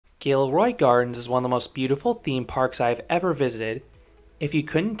Gilroy Gardens is one of the most beautiful theme parks I have ever visited. If you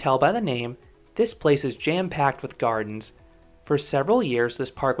couldn't tell by the name, this place is jam-packed with gardens. For several years,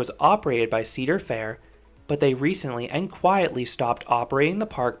 this park was operated by Cedar Fair, but they recently and quietly stopped operating the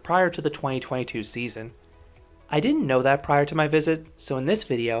park prior to the 2022 season. I didn't know that prior to my visit, so in this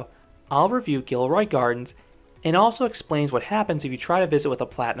video, I'll review Gilroy Gardens and also explains what happens if you try to visit with a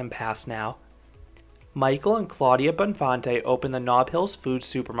Platinum Pass now. Michael and Claudia Bonfante opened the Nob Hills food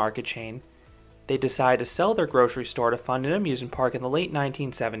supermarket chain. They decided to sell their grocery store to fund an amusement park in the late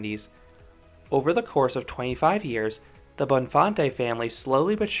 1970s. Over the course of 25 years, the Bonfante family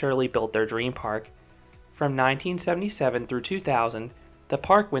slowly but surely built their dream park. From 1977 through 2000, the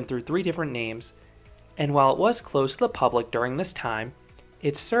park went through 3 different names, and while it was closed to the public during this time,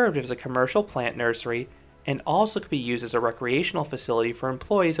 it served as a commercial plant nursery and also could be used as a recreational facility for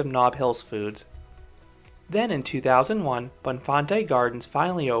employees of Nob Hills Foods. Then in 2001, Bonfante Gardens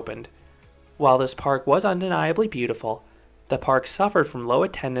finally opened. While this park was undeniably beautiful, the park suffered from low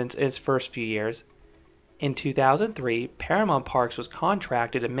attendance in its first few years. In 2003, Paramount Parks was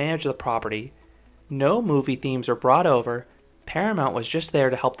contracted to manage the property. No movie themes were brought over. Paramount was just there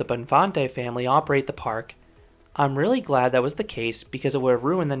to help the Bonfante family operate the park. I'm really glad that was the case because it would have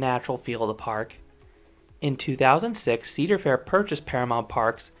ruined the natural feel of the park. In 2006, Cedar Fair purchased Paramount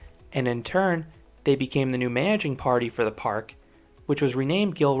Parks, and in turn, they became the new managing party for the park, which was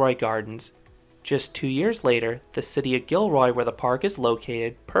renamed Gilroy Gardens. Just 2 years later, the city of Gilroy, where the park is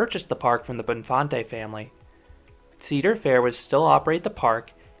located, purchased the park from the Bonfante family. Cedar Fair would still operate the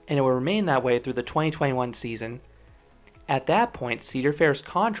park, and it would remain that way through the 2021 season. At that point, Cedar Fair's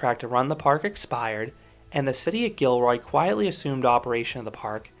contract to run the park expired, and the city of Gilroy quietly assumed operation of the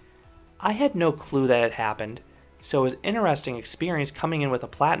park. I had no clue that it happened, so it was an interesting experience coming in with a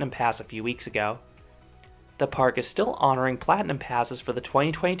Platinum Pass a few weeks ago. The park is still honoring Platinum Passes for the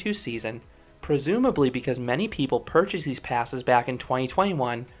 2022 season, presumably because many people purchased these passes back in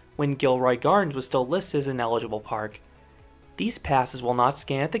 2021 when Gilroy Gardens was still listed as an eligible park. These passes will not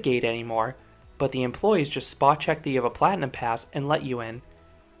scan at the gate anymore, but the employees just spot check that you have a Platinum Pass and let you in.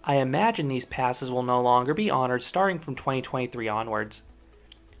 I imagine these passes will no longer be honored starting from 2023 onwards.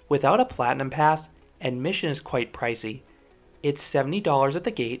 Without a Platinum Pass, admission is quite pricey. It's $70 at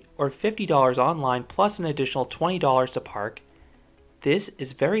the gate or $50 online plus an additional $20 to park. This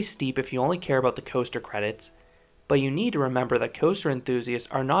is very steep if you only care about the coaster credits, but you need to remember that coaster enthusiasts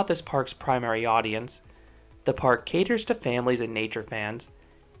are not this park's primary audience. The park caters to families and nature fans,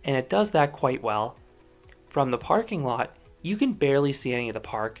 and it does that quite well. From the parking lot, you can barely see any of the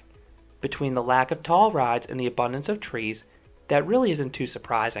park. Between the lack of tall rides and the abundance of trees, that really isn't too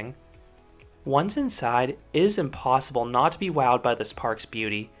surprising. Once inside, it is impossible not to be wowed by this park's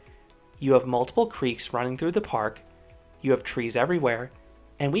beauty. You have multiple creeks running through the park, you have trees everywhere,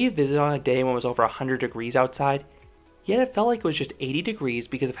 and we visited on a day when it was over 100 degrees outside, yet it felt like it was just 80 degrees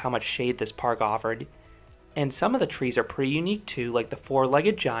because of how much shade this park offered. And some of the trees are pretty unique too, like the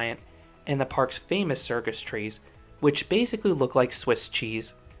 4-legged giant and the park's famous circus trees, which basically look like Swiss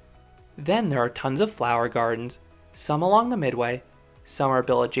cheese. Then there are tons of flower gardens, some along the midway, some are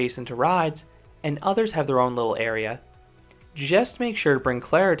built adjacent to rides, and others have their own little area. Just make sure to bring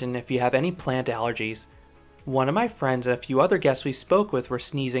Claritin if you have any plant allergies. One of my friends and a few other guests we spoke with were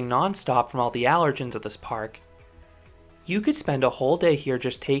sneezing non-stop from all the allergens at this park. You could spend a whole day here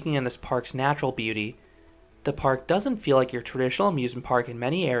just taking in this park's natural beauty. The park doesn't feel like your traditional amusement park in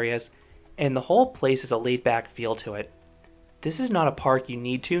many areas, and the whole place has a laid-back feel to it. This is not a park you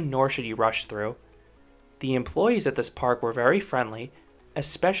need to, nor should you rush through. The employees at this park were very friendly,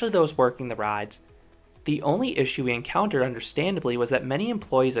 especially those working the rides. The only issue we encountered understandably was that many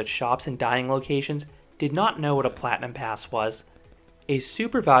employees at shops and dining locations did not know what a Platinum Pass was. A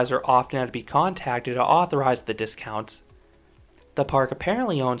supervisor often had to be contacted to authorize the discounts. The park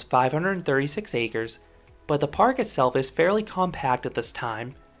apparently owns 536 acres, but the park itself is fairly compact at this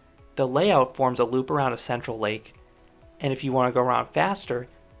time. The layout forms a loop around a central lake, and if you want to go around faster,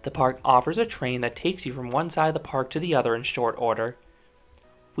 the park offers a train that takes you from one side of the park to the other in short order.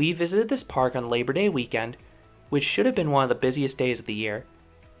 We visited this park on Labor Day weekend, which should have been one of the busiest days of the year,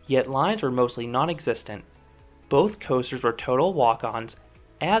 yet lines were mostly non-existent. Both coasters were total walk-ons,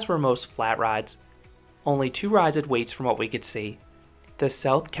 as were most flat rides. Only 2 rides had waits from what we could see. The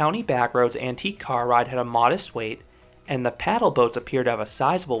South County Backroads Antique Car Ride had a modest wait, and the paddle boats appeared to have a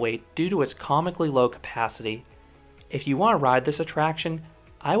sizable wait due to its comically low capacity. If you want to ride this attraction,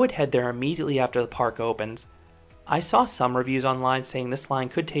 I would head there immediately after the park opens. I saw some reviews online saying this line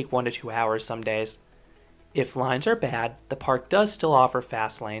could take 1 to 2 hours some days. If lines are bad, the park does still offer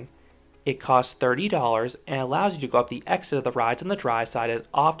fast lane. It costs $30 and allows you to go up the exit of the rides on the dry side as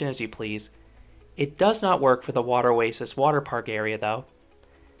often as you please. It does not work for the Water Oasis water park area though.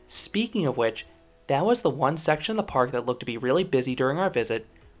 Speaking of which, that was the one section of the park that looked to be really busy during our visit,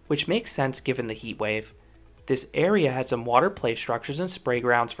 which makes sense given the heat wave. This area had some water play structures and spray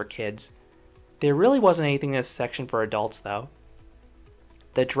grounds for kids. There really wasn't anything in this section for adults though.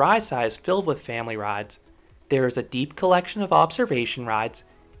 The dry side is filled with family rides. There is a deep collection of observation rides.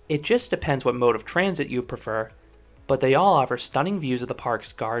 It just depends what mode of transit you prefer, but they all offer stunning views of the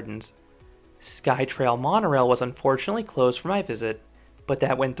park's gardens. SkyTrail monorail was unfortunately closed for my visit, but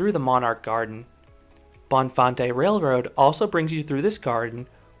that went through the Monarch Garden. Bonfante Railroad also brings you through this garden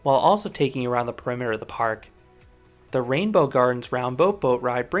while also taking you around the perimeter of the park. The Rainbow Gardens Round Boat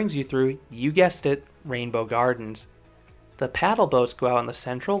ride brings you through, you guessed it, Rainbow Gardens. The paddle boats go out on the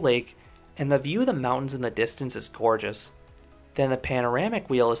central lake, and the view of the mountains in the distance is gorgeous. Then the panoramic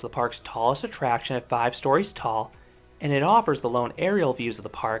wheel is the park's tallest attraction at 5 stories tall, and it offers the lone aerial views of the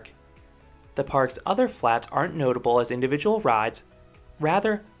park. The park's other flats aren't notable as individual rides.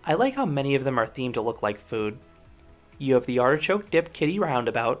 Rather, I like how many of them are themed to look like food. You have the Artichoke Dip Kiddie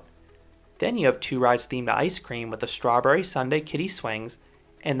Roundabout. Then you have 2 rides themed to ice cream with the Strawberry Sundae Kiddie Swings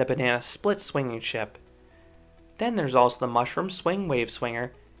and the Banana Split Swinging Ship. Then there's also the Mushroom Swing Wave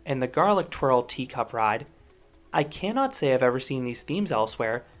Swinger and the Garlic Twirl Teacup Ride. I cannot say I've ever seen these themes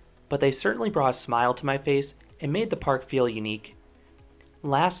elsewhere, but they certainly brought a smile to my face and made the park feel unique.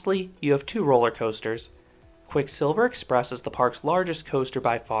 Lastly, you have 2 roller coasters. Quicksilver Express is the park's largest coaster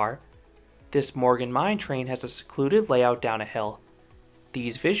by far. This Morgan Mine train has a secluded layout down a hill.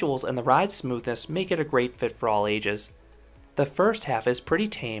 These visuals and the ride smoothness make it a great fit for all ages. The first half is pretty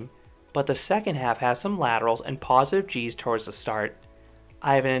tame, but the second half has some laterals and positive G's towards the start.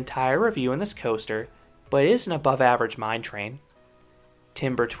 I have an entire review in this coaster, but it is an above average mine train.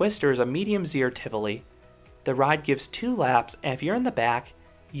 Timber Twister is a medium Zier Tivoli. The ride gives 2 laps, and if you're in the back,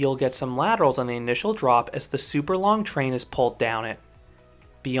 you'll get some laterals on the initial drop as the super long train is pulled down it.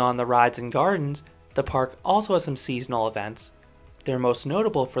 Beyond the rides and gardens, the park also has some seasonal events. They're most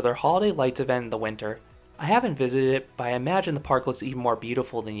notable for their Holiday Lights event in the winter. I haven't visited it, but I imagine the park looks even more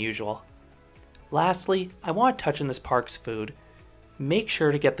beautiful than usual. Lastly, I want to touch on this park's food. Make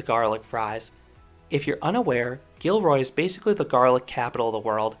sure to get the garlic fries. If you're unaware, Gilroy is basically the garlic capital of the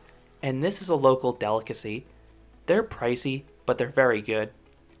world, and this is a local delicacy. They're pricey, but they're very good.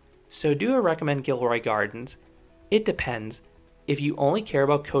 So do I recommend Gilroy Gardens? It depends. If you only care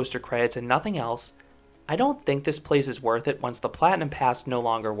about coaster credits and nothing else, I don't think this place is worth it once the Platinum Pass no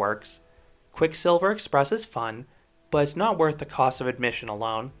longer works. Quicksilver Express is fun, but it's not worth the cost of admission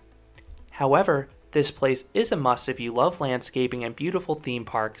alone. However, this place is a must if you love landscaping and beautiful theme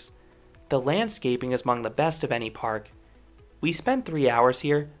parks. The landscaping is among the best of any park. We spent 3 hours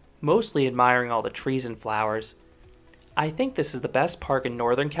here, mostly admiring all the trees and flowers. I think this is the best park in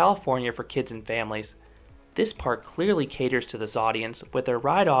Northern California for kids and families. This park clearly caters to this audience with their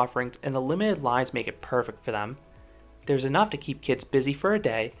ride offerings, and the limited lines make it perfect for them. There's enough to keep kids busy for a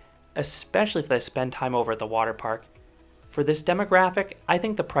day, especially if they spend time over at the water park. For this demographic, I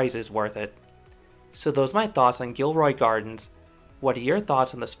think the price is worth it. So those are my thoughts on Gilroy Gardens. What are your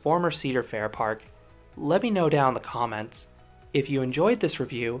thoughts on this former Cedar Fair park? Let me know down in the comments. If you enjoyed this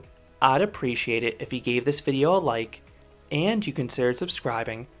review, I'd appreciate it if you gave this video a like, and you considered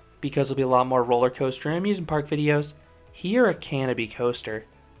subscribing, because there'll be a lot more roller coaster and amusement park videos here at Canopy Coaster.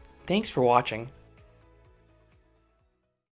 Thanks for watching.